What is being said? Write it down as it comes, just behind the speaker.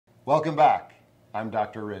Welcome back. I'm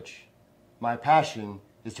Dr. Rich. My passion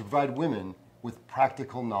is to provide women with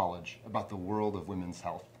practical knowledge about the world of women's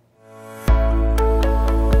health.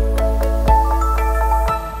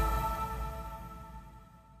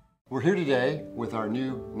 We're here today with our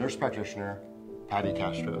new nurse practitioner, Patty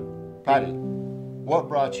Castro. Patty, what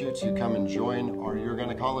brought you to come and join our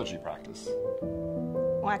urogynecology practice?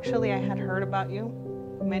 Well, actually, I had heard about you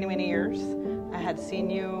many years. I had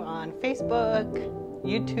seen you on Facebook,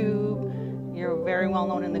 YouTube. You're very well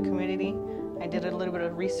known in the community. I did a little bit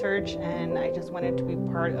of research and I just wanted to be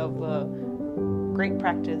part of a great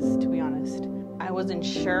practice, to be honest. I wasn't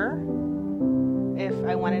sure if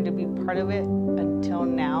I wanted to be part of it until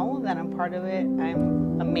now that I'm part of it.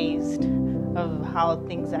 I'm amazed of how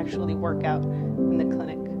things actually work out in the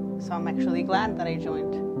clinic. So I'm actually glad that I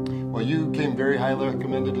joined. Well, you came very highly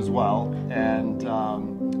recommended as well, and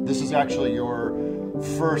this is actually your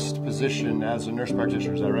first position as a nurse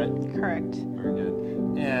practitioner, is that right? Correct. Very good.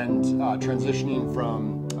 And transitioning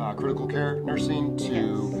from critical care nursing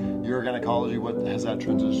to urogynecology, what has that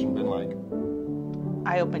transition been like?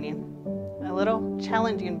 Eye-opening. A little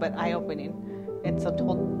challenging, but eye-opening. It's a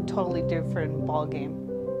totally different ball game.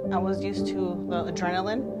 I was used to the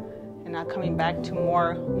adrenaline, and now coming back to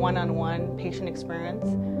more one-on-one patient experience,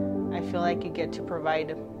 I feel like you get to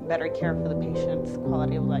provide better care for the patient's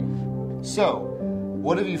quality of life. So,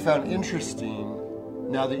 what have you found interesting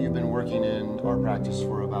now that you've been working in our practice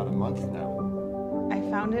for about a month now? I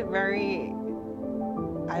found it very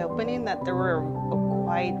eye-opening that there were a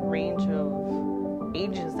wide range of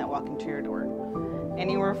ages that walk into your door.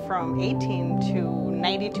 Anywhere from 18 to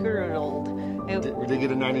 92-year-old. We did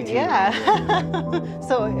get a 92. Yeah.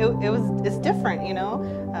 So it's different, you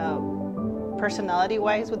know.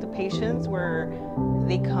 Personality-wise with the patients, where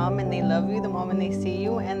they come and they love you the moment they see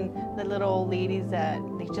you, and the little old ladies that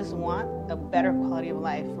they just want a better quality of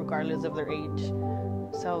life regardless of their age.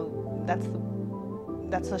 So that's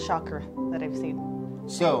the shocker that I've seen.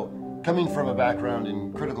 So, coming from a background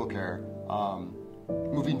in critical care,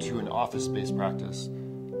 moving to an office-based practice,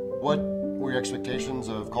 what were your expectations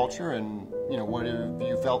of culture, and what have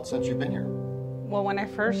you felt since you've been here? Well, when I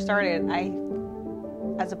first started,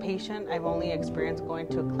 as a patient, I've only experienced going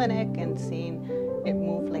to a clinic and seeing it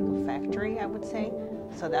move like a factory, I would say.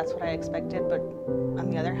 So that's what I expected. But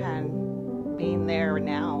on the other hand, being there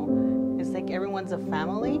now, it's like everyone's a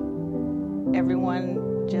family.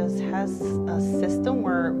 Everyone just has a system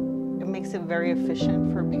where it makes it very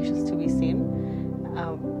efficient for patients to be seen.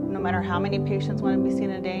 No matter how many patients want to be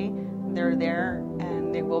seen a day, they're there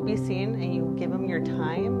and they will be seen, and you give them your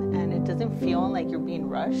time, and it doesn't feel like you're being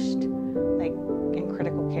rushed. Like in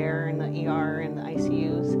critical care, in the ER, and the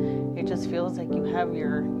ICUs, it just feels like you have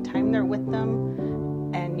your time there with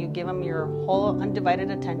them and you give them your whole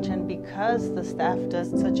undivided attention, because the staff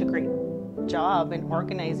does such a great job in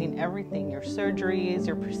organizing everything, your surgeries,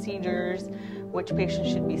 your procedures, which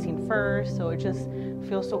patients should be seen first. So it just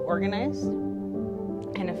feels so organized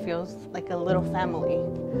and it feels like a little family.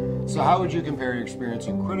 So how would you compare your experience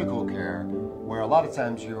in critical care, where a lot of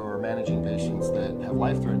times you're managing patients that have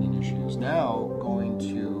life-threatening issues, now going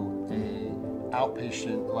to a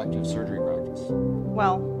outpatient elective surgery practice?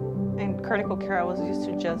 Well, in critical care, I was used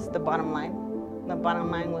to just the bottom line. The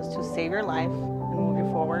bottom line was to save your life and move you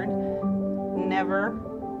forward. Never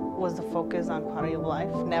was the focus on quality of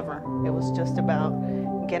life, never. It was just about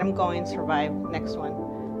get them going, survive, next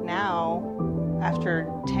one. Now, after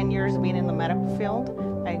 10 years of being in the medical field,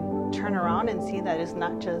 I turn around and see that it's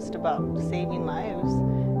not just about saving lives.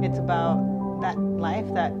 It's about that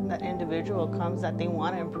life, that individual comes that they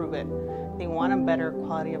want to improve it. They want a better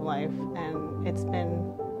quality of life, and it's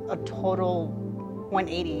been a total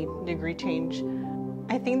 180-degree change.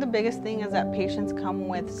 I think the biggest thing is that patients come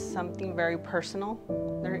with something very personal.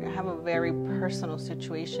 They have a very personal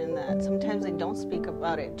situation that sometimes they don't speak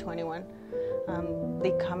about it to anyone.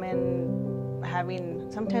 They come in having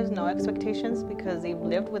sometimes no expectations because they've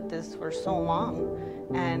lived with this for so long,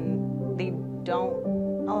 and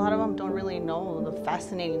a lot of them don't really know the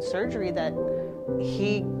fascinating surgery that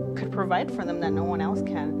he could provide for them that no one else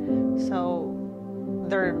can. So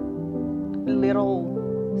their little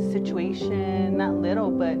situation, not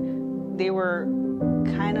little, but they were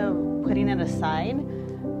kind of putting it aside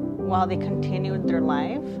while they continued their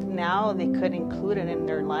life. Now they could include it in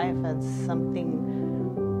their life as something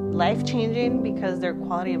life-changing, because their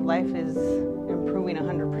quality of life is improving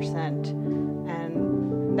 100%,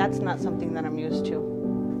 and that's not something that I'm used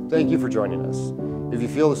to. Thank you for joining us. If you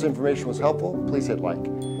feel this information was helpful, please hit like.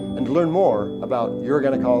 And to learn more about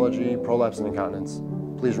urogynecology, prolapse, and incontinence,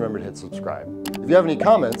 please remember to hit subscribe. If you have any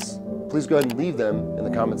comments, please go ahead and leave them in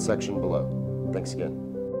the comments section below. Thanks again.